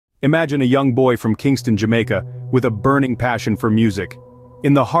Imagine a young boy from Kingston, Jamaica, with a burning passion for music.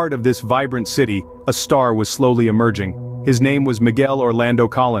 In the heart of this vibrant city, a star was slowly emerging. His name was Miguel Orlando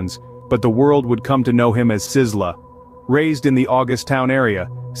Collins, but the world would come to know him as Sizzla. Raised in the Augusttown area,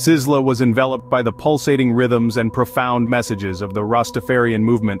 Sizzla was enveloped by the pulsating rhythms and profound messages of the Rastafarian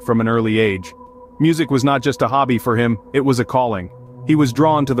movement from an early age. Music was not just a hobby for him, it was a calling. He was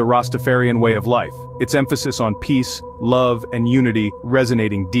drawn to the Rastafarian way of life, its emphasis on peace, love, and unity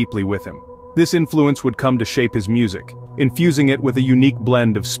resonating deeply with him. This influence would come to shape his music, infusing it with a unique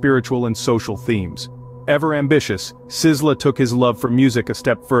blend of spiritual and social themes. Ever ambitious, Sizzla took his love for music a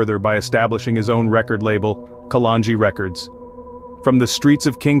step further by establishing his own record label, Kalonji Records. From the streets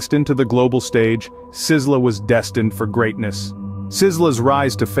of Kingston to the global stage, Sizzla was destined for greatness. Sizzla's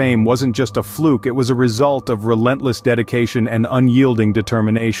rise to fame wasn't just a fluke, it was a result of relentless dedication and unyielding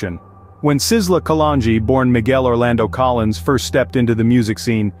determination. When Sizzla Kalonji, born Miguel Orlando Collins, first stepped into the music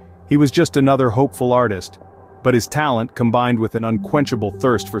scene, he was just another hopeful artist. But his talent, combined with an unquenchable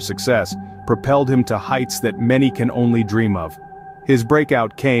thirst for success, propelled him to heights that many can only dream of. His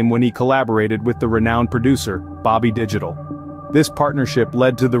breakout came when he collaborated with the renowned producer, Bobby Digital. This partnership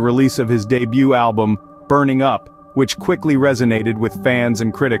led to the release of his debut album, Burning Up, which quickly resonated with fans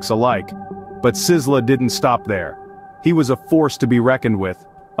and critics alike. But Sizzla didn't stop there. He was a force to be reckoned with,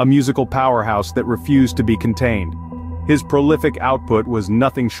 a musical powerhouse that refused to be contained. His prolific output was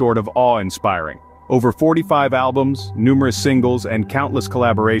nothing short of awe-inspiring. Over 45 albums, numerous singles, and countless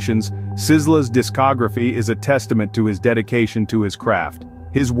collaborations, Sizzla's discography is a testament to his dedication to his craft.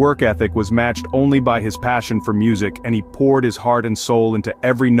 His work ethic was matched only by his passion for music, and he poured his heart and soul into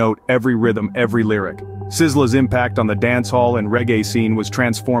every note, every rhythm, every lyric. Sizzla's impact on the dancehall and reggae scene was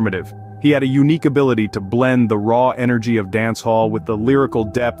transformative. He had a unique ability to blend the raw energy of dancehall with the lyrical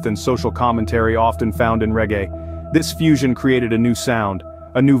depth and social commentary often found in reggae. This fusion created a new sound,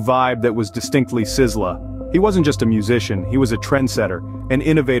 a new vibe that was distinctly Sizzla. He wasn't just a musician, he was a trendsetter, an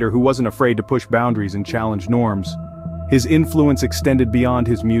innovator who wasn't afraid to push boundaries and challenge norms. His influence extended beyond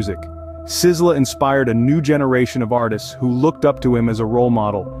his music. Sizzla inspired a new generation of artists who looked up to him as a role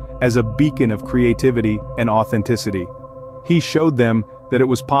model, as a beacon of creativity and authenticity. He showed them that it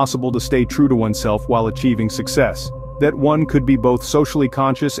was possible to stay true to oneself while achieving success, that one could be both socially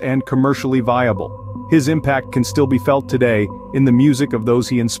conscious and commercially viable. His impact can still be felt today in the music of those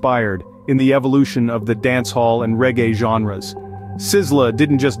he inspired, in the evolution of the dancehall and reggae genres. Sizzla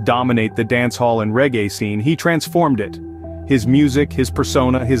didn't just dominate the dancehall and reggae scene, he transformed it. His music, his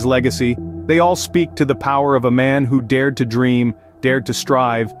persona, his legacy, they all speak to the power of a man who dared to dream, dared to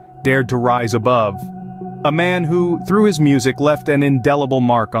strive, dared to rise above. A man who, through his music, left an indelible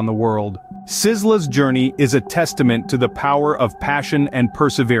mark on the world. Sizzla's journey is a testament to the power of passion and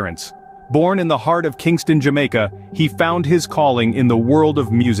perseverance. Born in the heart of Kingston, Jamaica, he found his calling in the world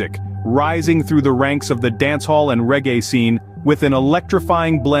of music, rising through the ranks of the dancehall and reggae scene with an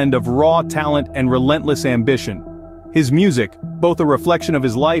electrifying blend of raw talent and relentless ambition. His music, both a reflection of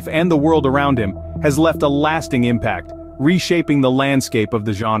his life and the world around him, has left a lasting impact, reshaping the landscape of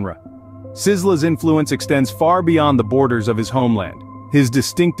the genre. Sizzla's influence extends far beyond the borders of his homeland. His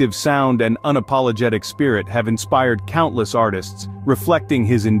distinctive sound and unapologetic spirit have inspired countless artists, reflecting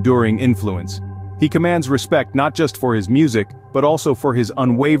his enduring influence. He commands respect not just for his music, but also for his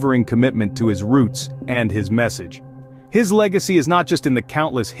unwavering commitment to his roots and his message. His legacy is not just in the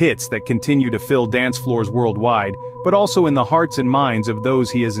countless hits that continue to fill dance floors worldwide, but also in the hearts and minds of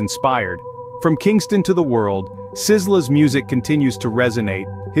those he has inspired. From Kingston to the world, Sizzla's music continues to resonate,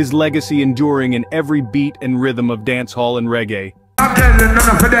 his legacy enduring in every beat and rhythm of dancehall and reggae. I'm telling none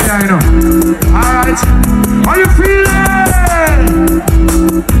of that, I know. Alright, how you feeling?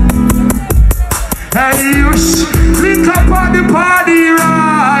 Hey, yush, link up on the party,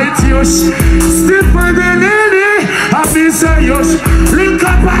 right, yush. Stiffer than any, I feel say yush. Link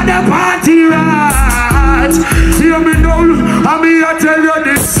up on the party, right. Hear me now, I tell you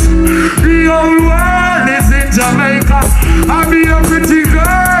this. The whole world is in Jamaica. I be a pretty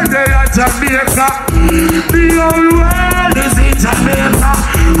girl, they are Jamaica. The whole world is in Jamaica.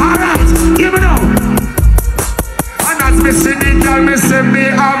 Alright, give me now. And as me see the girl, me say me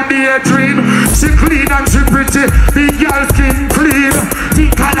have the dream. She clean and she pretty, the girl skin clean.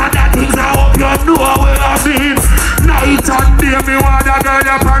 Think of other things, I hope you know what I mean. Night and day, me want a girl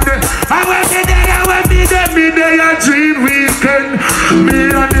upon the. And when me there a dream weekend. Me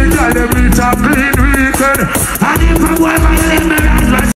and the girl, them reach a clean weekend. And if I go ever let me